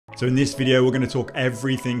So in this video, we're going to talk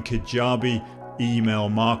everything Kajabi email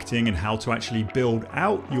marketing and how to actually build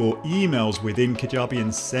out your emails within Kajabi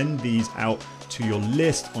and send these out to your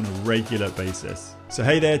list on a regular basis. So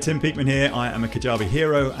hey there, Tim Peakman here. I am a Kajabi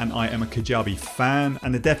hero and I am a Kajabi fan.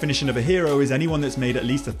 And the definition of a hero is anyone that's made at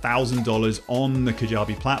least $1,000 on the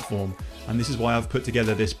Kajabi platform. And this is why I've put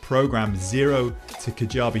together this program, Zero to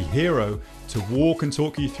Kajabi Hero, to walk and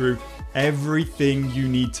talk you through everything you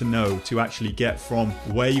need to know to actually get from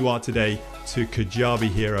where you are today to Kajabi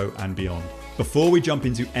Hero and beyond. Before we jump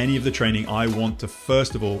into any of the training, I want to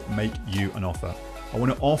first of all make you an offer. I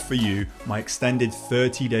want to offer you my extended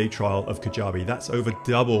 30-day trial of Kajabi. That's over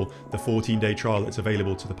double the 14-day trial that's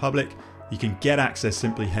available to the public. You can get access,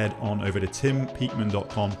 simply head on over to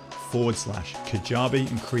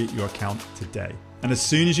timpeakman.com/Kajabi and create your account today. And as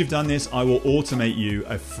soon as you've done this, I will automate you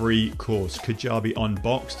a free course, Kajabi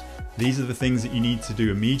Unboxed. These are the things that you need to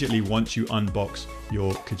do immediately once you unbox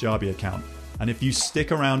your Kajabi account. And if you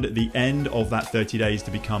stick around at the end of that 30 days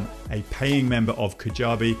to become a paying member of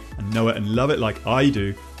Kajabi and know it and love it like I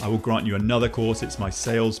do, I will grant you another course. It's my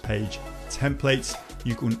sales page templates.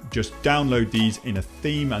 You can just download these in a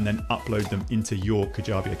theme and then upload them into your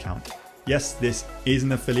Kajabi account. Yes, this is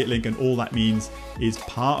an affiliate link, and all that means is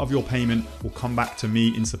part of your payment will come back to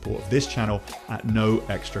me in support of this channel at no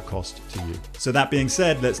extra cost to you. So that being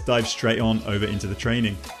said, let's dive straight on over into the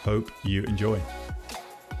training. Hope you enjoy.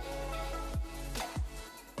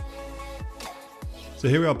 So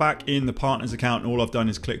here we are back in the partners account, and all I've done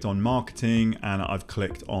is clicked on marketing and I've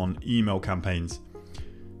clicked on email campaigns.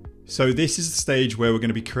 So this is the stage where we're going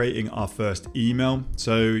to be creating our first email.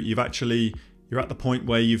 So you're at the point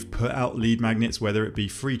where you've put out lead magnets, whether it be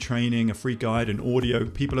free training, a free guide, an audio.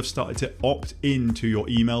 People have started to opt into your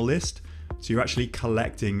email list. So you're actually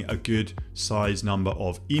collecting a good size number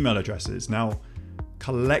of email addresses. Now,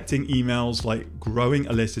 collecting emails, like growing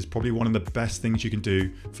a list, is probably one of the best things you can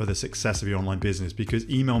do for the success of your online business, because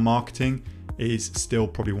email marketing is still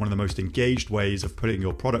probably one of the most engaged ways of putting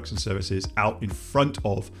your products and services out in front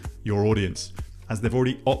of your audience, as they've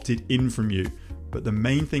already opted in from you. But the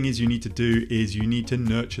main thing is you need to do is you need to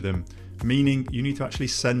nurture them, meaning you need to actually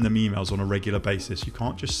send them emails on a regular basis. You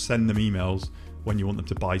can't just send them emails when you want them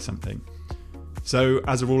to buy something. So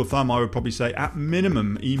as a rule of thumb, I would probably say at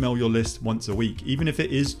minimum, email your list once a week, even if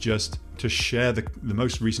it is just to share the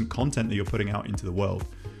most recent content that you're putting out into the world.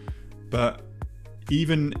 But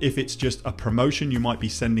even if it's just a promotion, you might be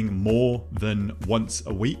sending more than once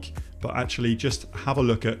a week, but actually just have a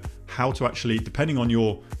look at how to actually, depending on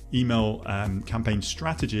your email campaign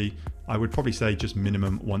strategy, I would probably say just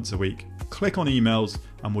minimum once a week. Click on emails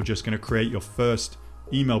and we're just going to create your first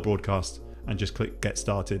email broadcast and just click get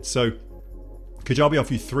started. So Kajabi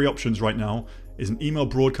offer you three options right now: is an email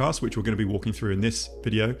broadcast, which we're going to be walking through in this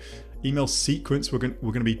video, email sequence, we're going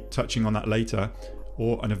to be touching on that later,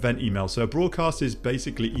 or an event email. So a broadcast is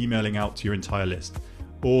basically emailing out to your entire list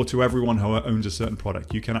or to everyone who owns a certain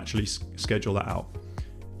product. You can actually schedule that out.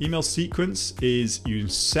 Email sequence is you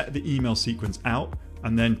set the email sequence out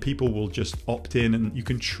and then people will just opt in, and you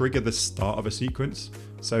can trigger the start of a sequence.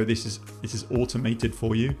 So this is automated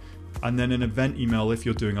for you. And then an event email, if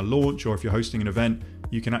you're doing a launch or if you're hosting an event,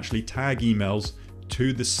 you can actually tag emails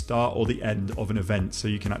to the start or the end of an event, so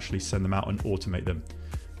you can actually send them out and automate them.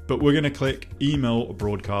 But we're going to click email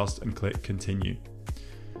broadcast and click continue.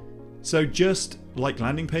 So just like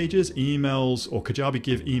landing pages, emails or Kajabi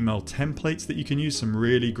give email templates that you can use, some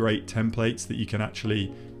really great templates that you can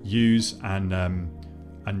actually use, and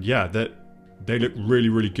yeah, that they look really,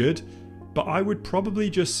 really good. But I would probably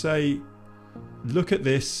just say, look at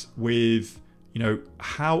this with,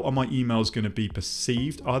 how are my emails going to be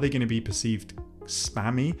perceived? Are they going to be perceived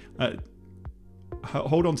spammy?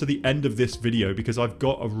 Hold on to the end of this video, because I've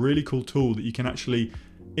got a really cool tool that you can actually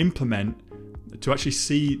implement to actually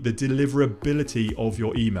see the deliverability of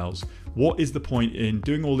your emails. What is the point in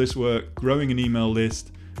doing all this work, growing an email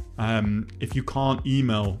list, if you can't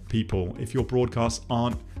email people, if your broadcasts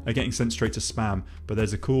are getting sent straight to spam? But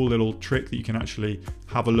there's a cool little trick that you can actually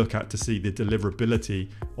have a look at to see the deliverability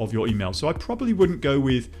of your email. So I probably wouldn't go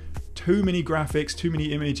with too many graphics, too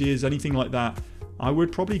many images, anything like that. I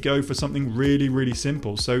would probably go for something really, really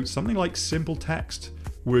simple. So something like simple text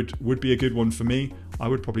would be a good one for me. I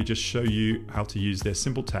would probably just show you how to use this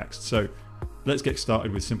simple text. So let's get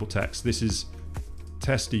started with simple text. This is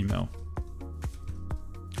test email.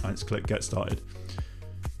 Let's click get started.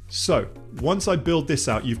 So once I build this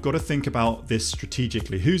out, you've got to think about this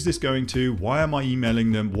strategically. Who's this going to? Why am I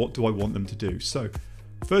emailing them? What do I want them to do? So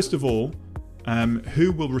first of all,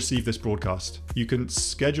 who will receive this broadcast? You can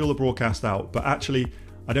schedule a broadcast out, but actually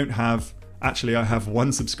I don't have Actually, I have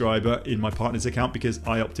one subscriber in my partner's account because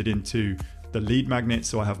I opted into the lead magnet.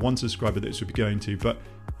 So I have one subscriber that this would be going to, but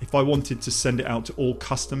if I wanted to send it out to all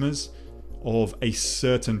customers of a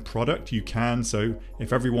certain product, you can. So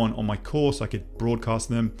if everyone on my course, I could broadcast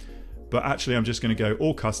them, but actually I'm just going to go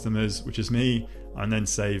all customers, which is me, and then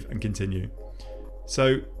save and continue.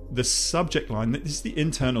 So the subject line, this is the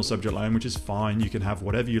internal subject line, which is fine. You can have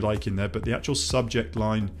whatever you like in there, but the actual subject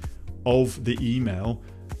line of the email,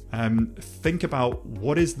 think about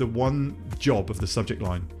what is the one job of the subject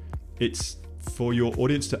line. It's for your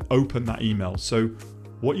audience to open that email. So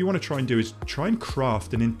what you want to try and do is try and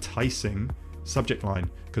craft an enticing subject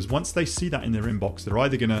line, because once they see that in their inbox, they're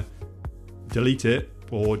either going to delete it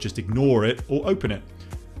or just ignore it or open it.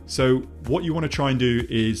 So what you want to try and do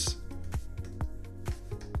is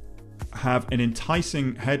have an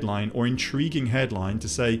enticing headline or intriguing headline to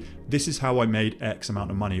say, this is how I made X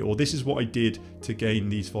amount of money, or this is what I did to gain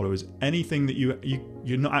these followers. Anything that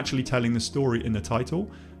you're not actually telling the story in the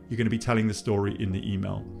title, you're going to be telling the story in the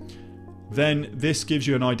email. Then this gives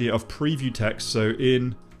you an idea of preview text. So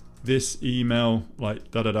in this email, like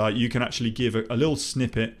you can actually give a little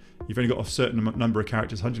snippet. You've only got a certain number of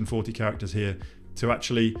characters, 140 characters here, to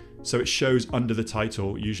actually, so it shows under the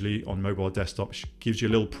title, usually on mobile or desktop, gives you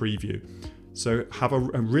a little preview. So have a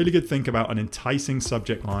really good think about an enticing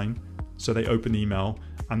subject line so they open the email,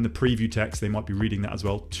 and the preview text, they might be reading that as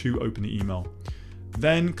well to open the email.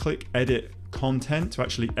 Then click edit content to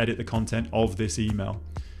actually edit the content of this email.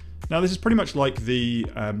 Now this is pretty much like the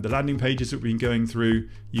landing pages that we've been going through.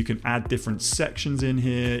 You can add different sections in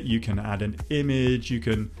here. You can add an image. You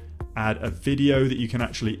can add a video that you can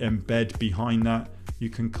actually embed behind that. You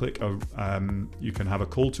can click you can have a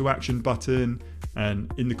call to action button,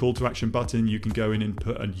 and in the call to action button you can go in and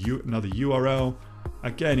put another URL.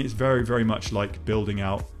 Again, it's very, very much like building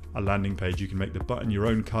out a landing page. You can make the button your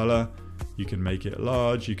own color. You can make it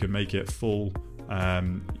large. You can make it full.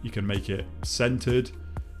 You can make it centered.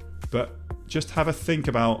 But just have a think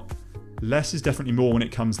about, less is definitely more when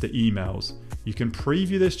it comes to emails. You can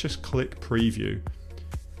preview this, just click preview.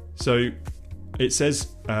 So it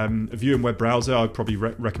says view in web browser. I'd probably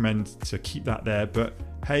recommend to keep that there, but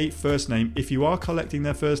hey, first name, if you are collecting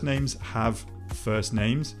their first names, have first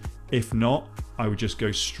names. If not, I would just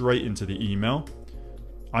go straight into the email.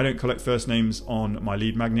 I don't collect first names on my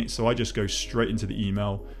lead magnet, so I just go straight into the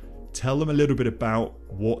email, tell them a little bit about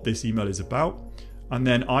what this email is about, and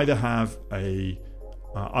then either have I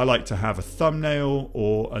like to have a thumbnail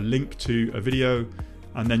or a link to a video,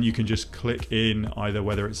 and then you can just click in either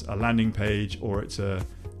whether it's a landing page or it's a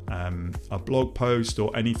blog post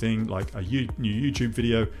or anything like a new YouTube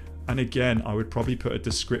video. And again, I would probably put a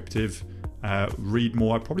descriptive read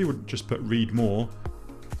more. I probably would just put read more.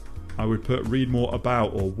 I would put read more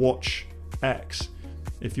about or watch X.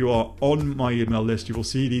 If you are on my email list, you will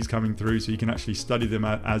see these coming through, so you can actually study them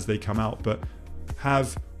as they come out. But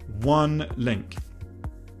have one link.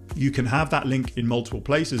 You can have that link in multiple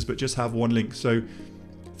places, but just have one link. So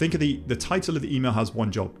think of the title of the email has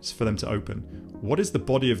one job. It's for them to open. What is the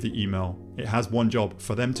body of the email? It has one job,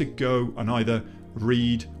 for them to go and either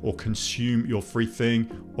read or consume your free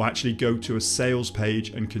thing, or actually go to a sales page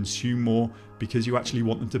and consume more because you actually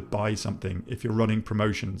want them to buy something if you're running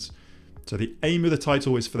promotions. So the aim of the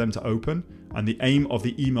title is for them to open, and the aim of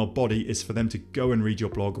the email body is for them to go and read your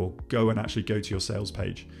blog or go and actually go to your sales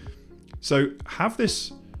page. So have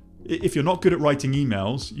this. If you're not good at writing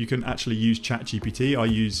emails, you can actually use ChatGPT. I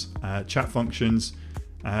use chat functions.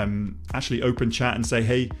 Actually open chat and say,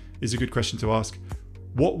 hey, is a good question to ask.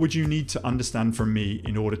 What would you need to understand from me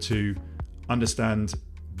in order to understand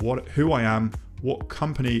who I am, what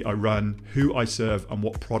company I run, who I serve, and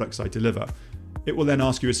what products I deliver? It will then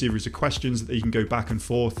ask you a series of questions that you can go back and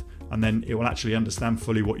forth, and then it will actually understand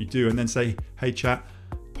fully what you do, and then say, hey chat,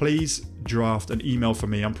 please draft an email for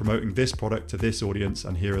me. I'm promoting this product to this audience,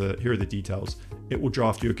 and here are the details. It will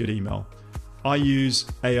draft you a good email. I use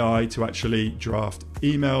AI to actually draft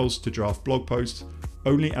emails, to draft blog posts,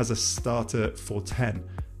 only as a starter for 10.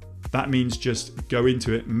 That means just go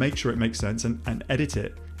into it, make sure it makes sense, and edit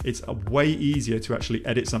it. It's way easier to actually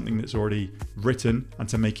edit something that's already written and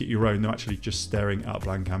to make it your own than actually just staring at a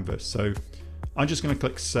blank canvas. So I'm just going to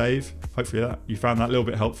click save. Hopefully you found that a little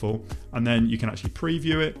bit helpful, and then you can actually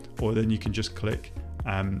preview it, or then you can just click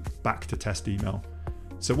back to test email.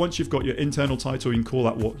 So once you've got your internal title, you can call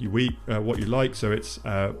that what you like. So it's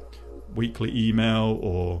weekly email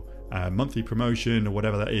or monthly promotion or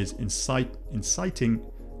whatever that is, inciting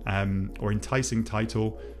or enticing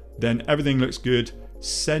title. Then everything looks good.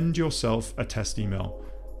 Send yourself a test email.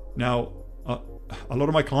 Now, a lot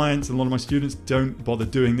of my clients and a lot of my students don't bother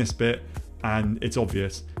doing this bit, and it's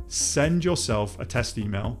obvious. send yourself a test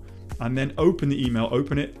email, and then open the email,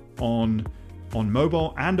 open it on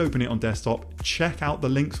mobile and open it on desktop. Check out the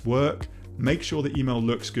links work, make sure the email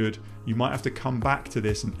looks good. You might have to come back to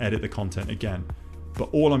this and edit the content again. But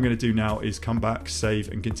all I'm going to do now is come back, save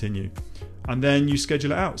and continue. And then you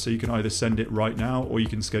schedule it out. So you can either send it right now or you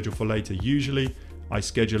can schedule for later. Usually I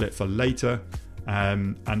schedule it for later.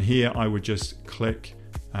 And here I would just click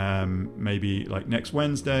maybe like next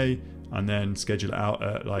Wednesday and then schedule it out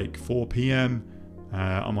at like 4 p.m.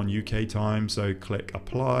 I'm on UK time, so click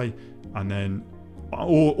apply, and then,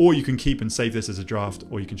 or you can keep and save this as a draft,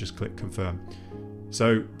 or you can just click confirm.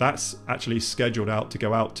 So that's actually scheduled out to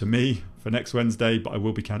go out to me for next Wednesday, but I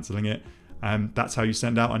will be cancelling it. That's how you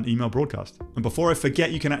send out an email broadcast. And before I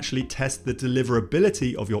forget, you can actually test the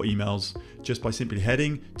deliverability of your emails just by simply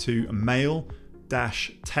heading to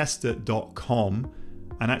mail-tester.com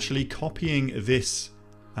and actually copying this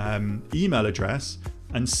email address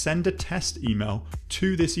and send a test email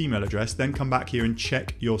to this email address, then come back here and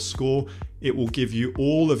check your score. It will give you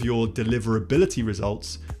all of your deliverability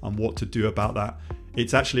results and what to do about that.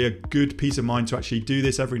 It's actually a good peace of mind to actually do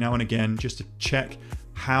this every now and again, just to check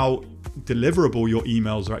how deliverable your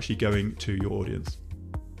emails are actually going to your audience.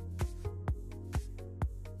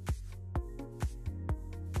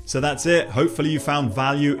 So that's it. Hopefully you found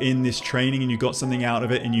value in this training and you got something out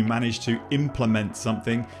of it and you managed to implement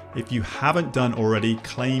something. If you haven't done already,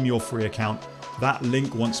 claim your free account. That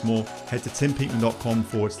link once more, head to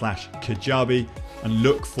timpeakman.com/Kajabi and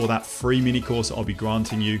look for that free mini course I'll be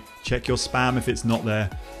granting you. Check your spam if it's not there.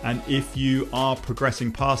 And if you are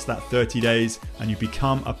progressing past that 30 days and you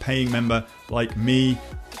become a paying member like me,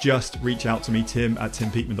 just reach out to me,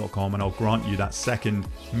 tim@timpeakman.com, and I'll grant you that second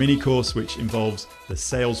mini course, which involves the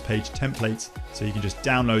sales page templates, so you can just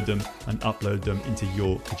download them and upload them into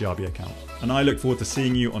your Kajabi account. And I look forward to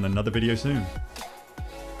seeing you on another video soon.